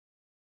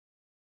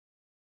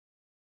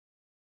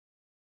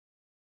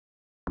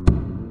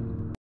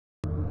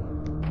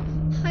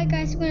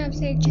guys, we're gonna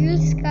play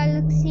Juice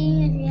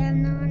Galaxy if you have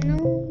not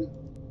known.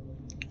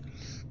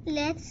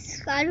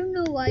 I don't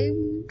know why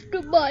I'm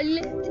the let's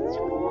like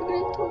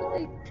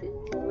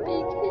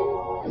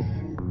this.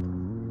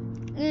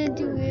 I'm gonna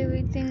do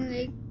everything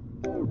like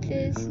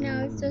this.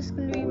 Now it's just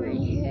gonna be my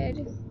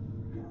head.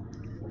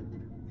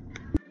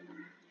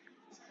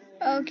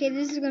 Okay,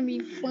 this is gonna be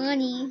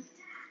funny.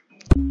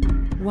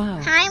 Wow.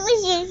 Hi,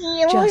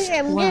 Mrs. Just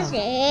wow. Just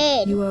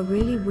head. You are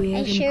really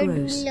weird and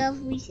gross.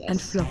 Love recess. And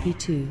floppy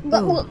too.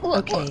 Oh,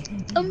 okay.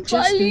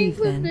 Just leave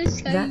then.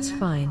 That's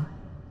fine.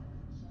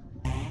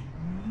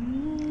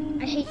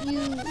 I hate you.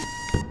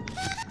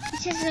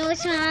 It says no,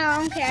 it's not. I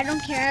don't care. I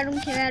don't care. I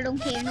don't care. I don't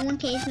care. No one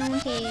cares. No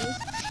one cares.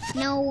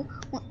 No.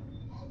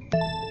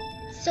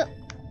 So,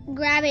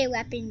 grab a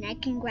weapon. I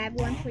can grab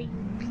one for you,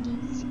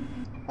 please.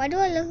 Why do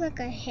I look like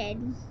a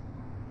head?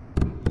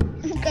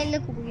 I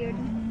look weird.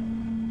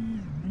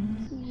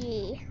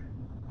 Yeah.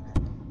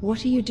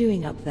 What are you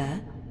doing up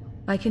there?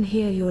 I can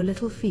hear your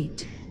little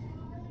feet.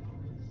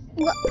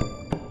 Well,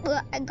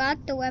 I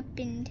got the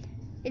weapon.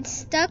 It's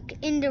stuck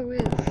in the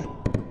roof.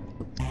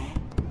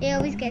 It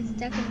always gets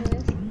stuck in the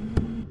roof.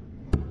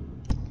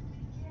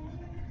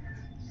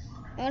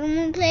 I don't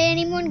want to play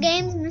any more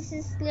games,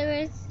 Mrs.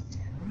 Slivers.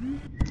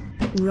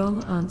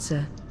 Wrong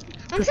answer.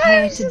 I'm sorry,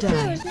 Prepare to Mrs. die.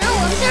 Slivers. No,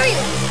 I'm sorry.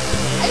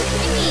 I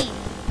mean,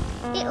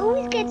 it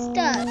always gets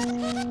stuck.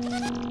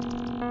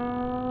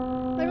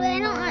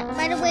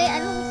 By the way, I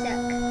don't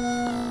suck.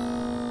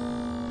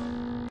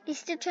 He's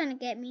still trying to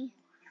get me.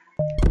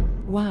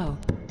 Wow.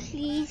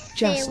 Please stay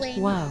Just away.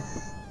 wow.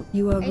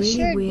 You are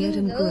really weird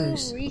and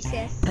gross.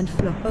 Recess. And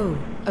flop. Oh,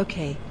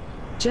 okay.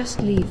 Just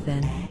leave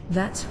then.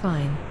 That's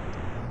fine.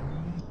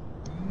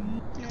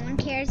 No one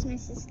cares,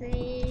 Mrs.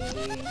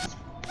 Slivers.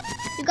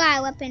 You got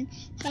a weapon.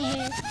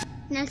 Hey,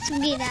 now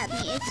swing it at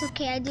me. It's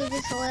okay, I do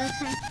this all the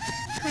time.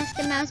 Press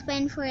the mouse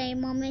button for a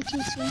moment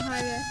to swing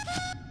harder.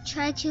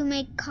 Try to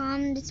make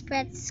calm the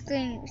spread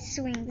swings.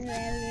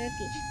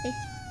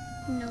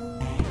 No,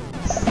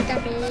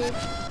 stop it.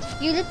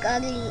 You look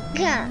ugly.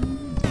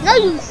 No,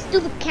 you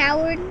stupid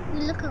coward.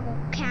 You look like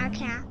a cow.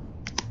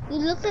 You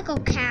look like a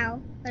cow,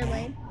 by the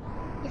way.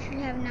 If you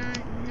have not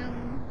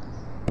known.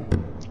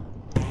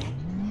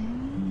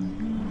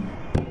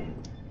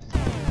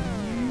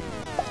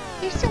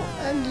 You're so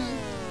ugly.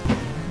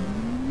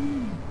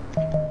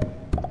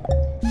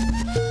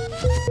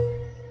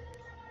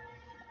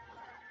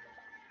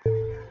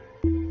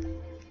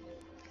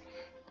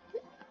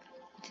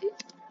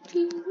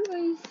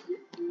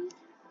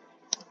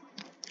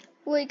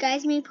 Wait,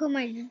 guys, let me put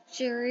my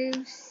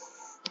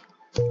juice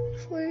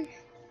for.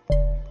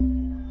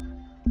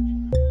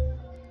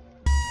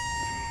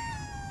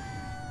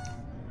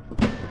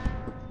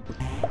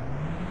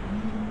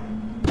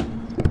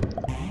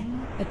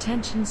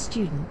 Attention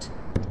student.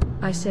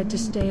 I said to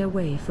stay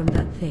away from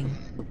that thing.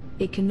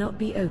 It cannot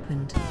be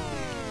opened.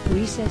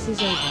 Recess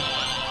is over.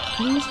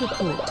 Please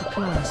report to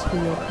class for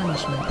your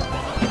punishment.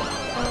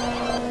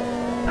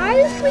 Are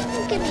you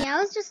freaking kidding me? I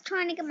was just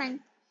trying to get my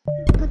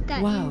put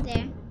that in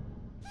there.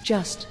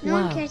 Just no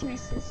wow. one cares,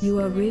 Mrs. You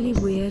are really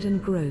weird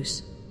and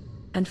gross.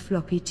 And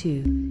floppy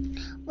too.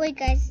 Wait,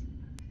 guys.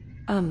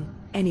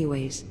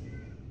 Anyways.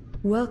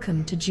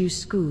 Welcome to Juice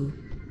School.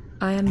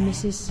 I am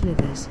Mrs.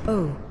 Slithers.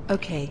 Oh,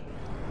 okay.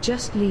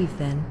 Just leave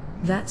then.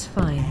 That's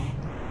fine.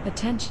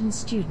 Attention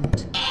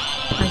student.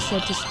 I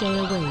said to stay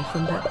away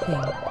from that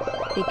thing.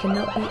 It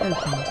cannot be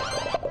opened.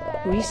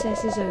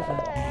 Recess is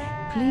over.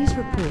 Please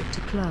report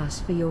to class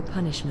for your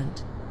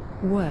punishment.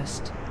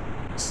 Worst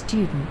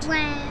student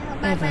Well,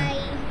 ever.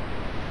 bye-bye.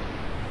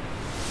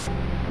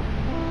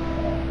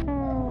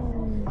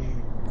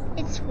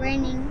 It's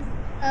raining.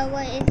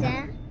 What is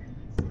that?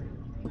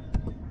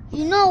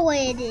 You know what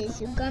it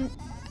is. You're gonna...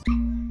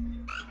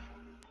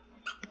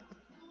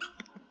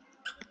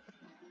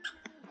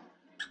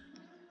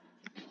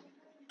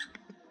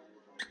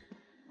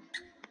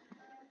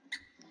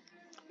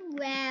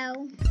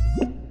 Wow.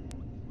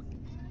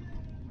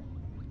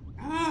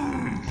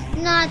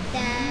 Not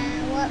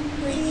that. What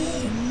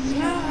please?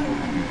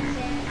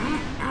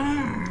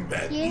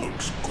 That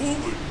looks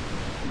good.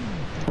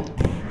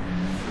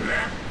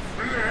 Flap,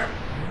 flap.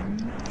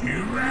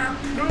 Here I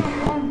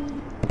come.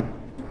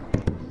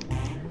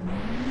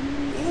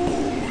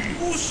 Oh,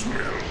 you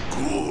smell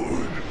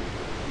good.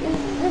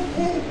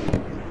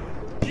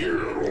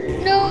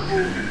 No.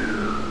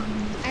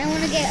 I don't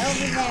want to get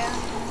over there.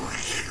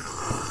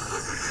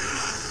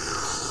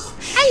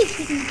 Are you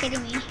freaking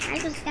kidding me? I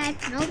just died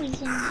for no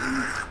reason.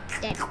 I'm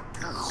dead. Oh,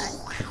 God.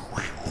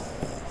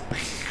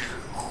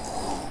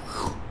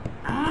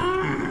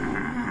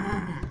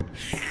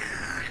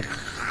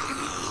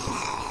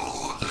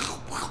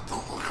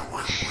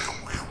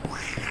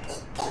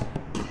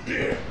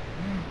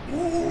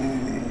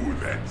 Ooh,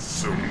 that's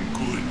some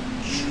good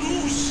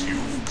juice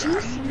you've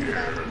got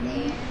there.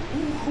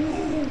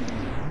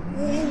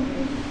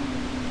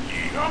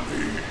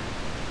 Yummy.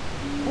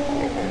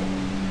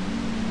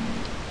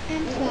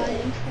 I'm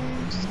falling from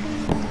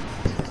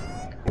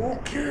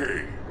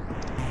Okay.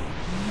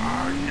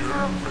 You're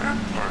a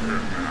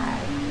vampire now.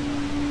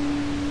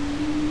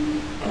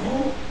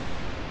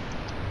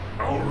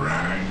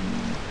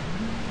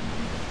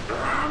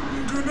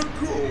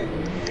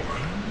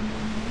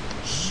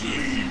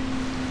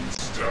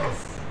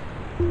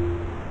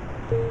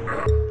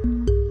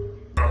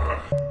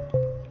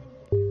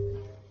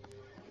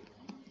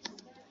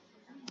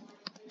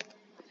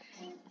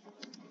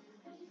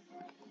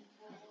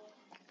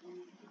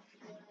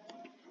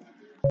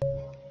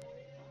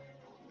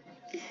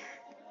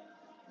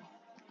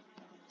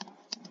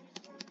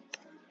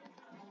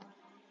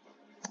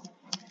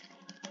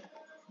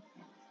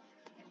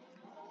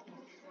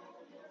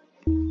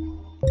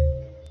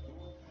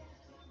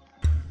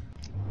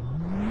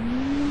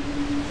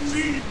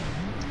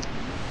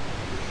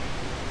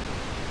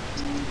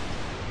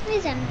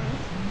 is Emily?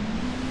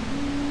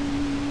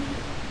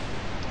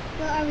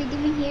 What are we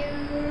doing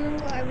here?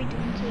 What are we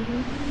doing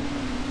here?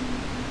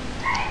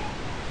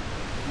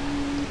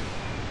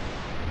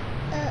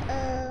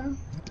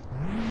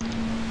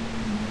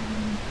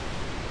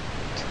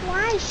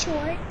 Twice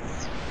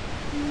shorts.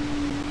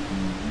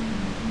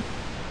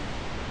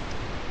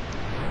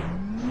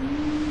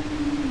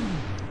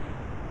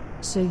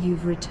 So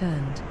you've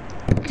returned.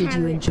 Did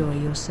you enjoy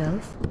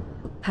yourself?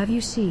 Have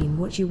you seen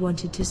what you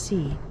wanted to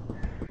see?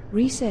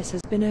 Recess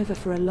has been over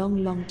for a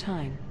long, long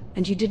time,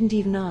 and you didn't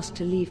even ask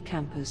to leave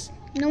campus.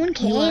 No one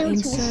cares. You are in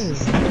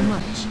so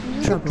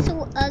much trouble.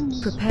 So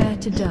ugly. Prepare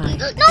to die.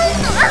 No!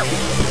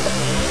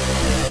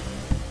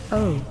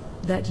 Oh,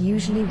 that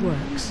usually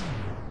works.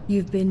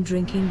 You've been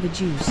drinking the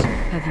juice,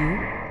 have you?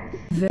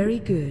 Very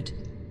good.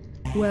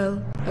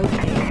 Well,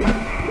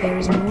 okay. There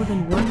is more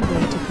than one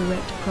way to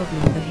correct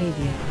problem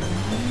behavior.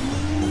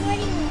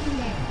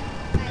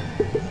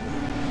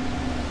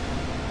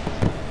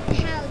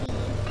 Howdy.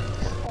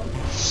 Oh,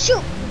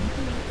 shoot!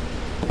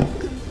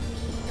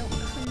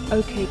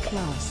 Okay,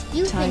 class.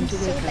 You've Time been to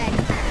so wake bad. up.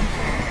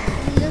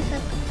 You look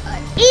like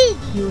an idiot.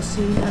 You'll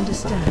soon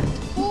understand.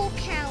 Whole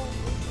cow.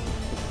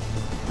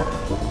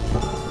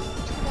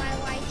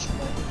 Twilight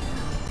Choice.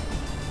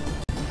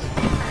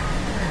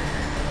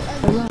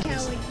 Ugly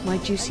Arise, coward. my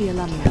juicy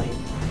alumni.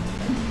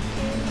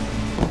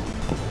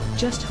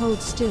 Just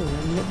hold still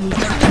and let me Who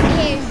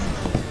cares?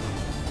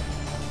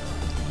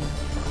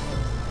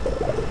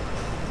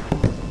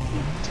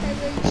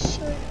 Twilight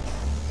Short.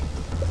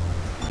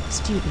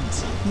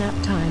 Students, nap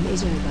time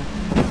is over.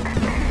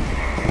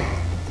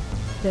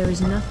 There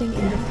is nothing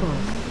in the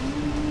fog.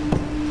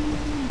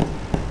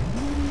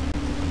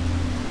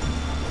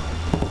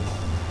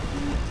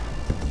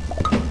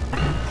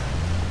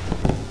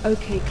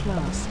 Okay,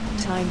 class,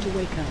 time to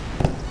wake up.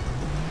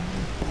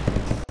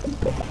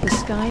 The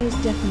sky is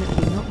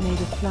definitely not made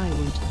of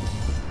plywood.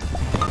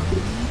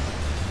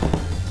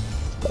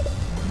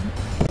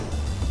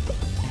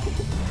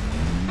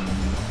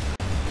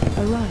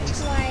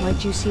 Arise, my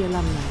juicy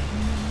alumni.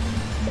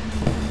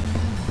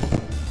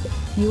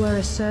 You are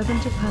a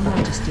servant of Her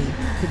Majesty,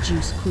 the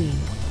Juice Queen.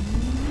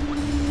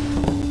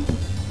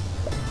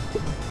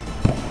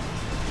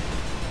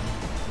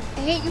 I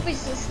hate you,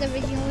 Mrs.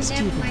 Slivers. You were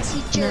never my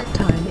Students, teacher. nap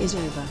time is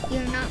over.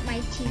 You're not my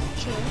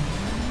teacher.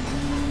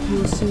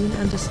 You'll soon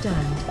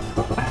understand.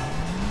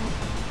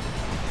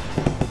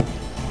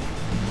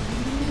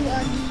 You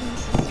ugly,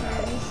 Mrs.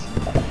 Slivers.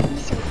 You're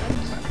so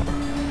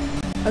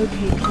ugly.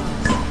 Okay,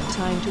 class,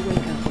 time to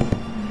wake up.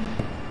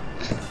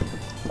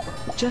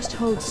 Just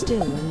hold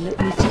still and let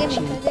me teach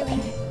you. Give me.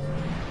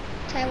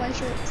 Tie white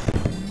shorts.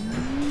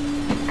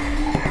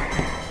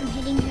 I'm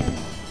hitting her.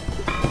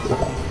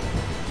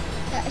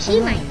 She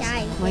might Arise,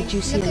 die. my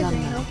juicy Look at her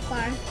alumni. health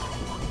bar.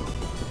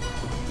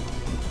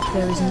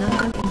 There is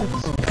nothing in the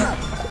fog.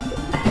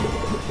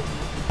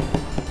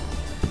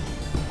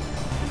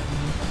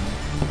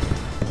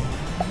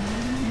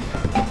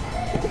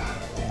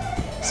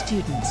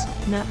 Students,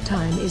 nap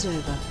time is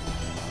over.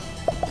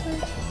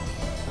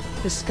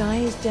 The sky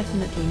is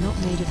definitely not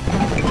made of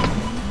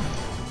plywood.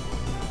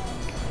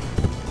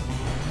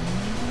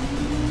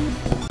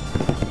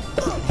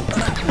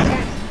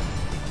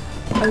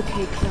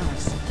 Okay,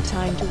 class,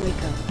 time to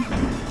wake up.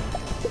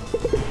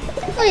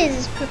 What is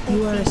this purple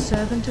You are a thing?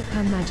 servant of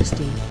Her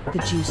Majesty, the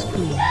Juice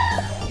Queen.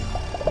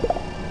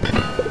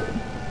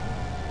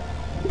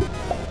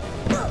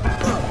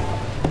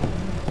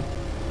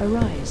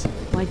 Arise,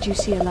 my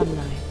juicy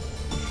alumni.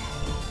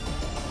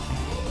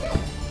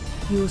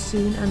 You will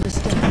soon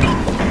understand.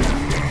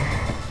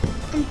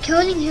 I'm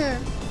killing her.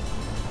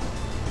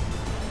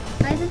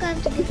 I think I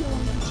have to give her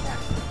one more shot.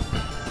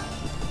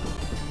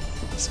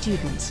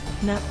 Students,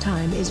 nap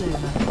time is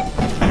over.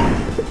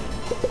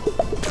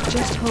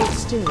 Just hold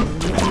still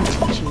and let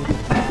me teach you.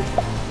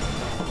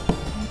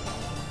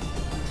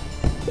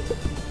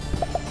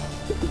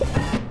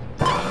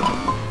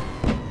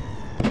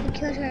 I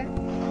killed her.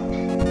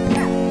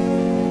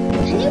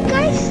 Can you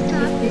guys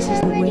stop If this is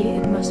the way already?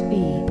 it must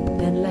be,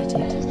 then let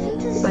it. Isn't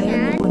this I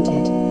only sad?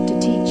 wanted to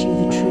teach you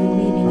the true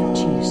meaning of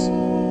juice.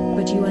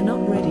 But you are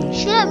not ready.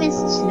 Shut up,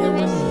 Mrs. No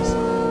one Slivers. is.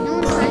 No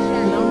one's like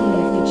that. Long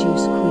live the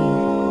Juice Queen.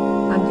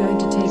 I'm going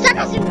to take Stop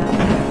you it! out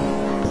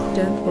now.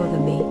 Don't bother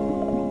me.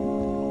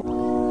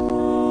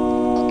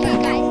 Okay,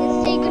 guys, let's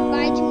say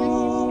goodbye to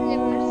Mrs.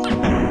 Slivers.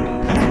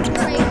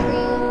 Pray for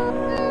you.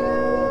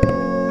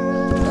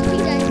 Okay,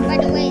 guys, by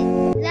the way,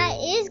 that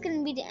is going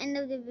to be the end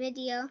of the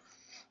video.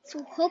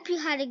 So, hope you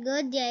had a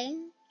good day.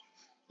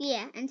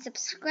 Yeah, and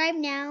subscribe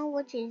now,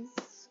 which is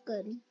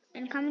good.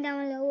 And comment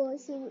down below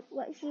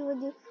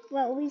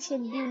what we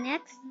should do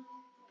next.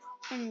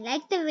 And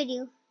like the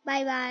video.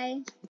 Bye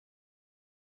bye.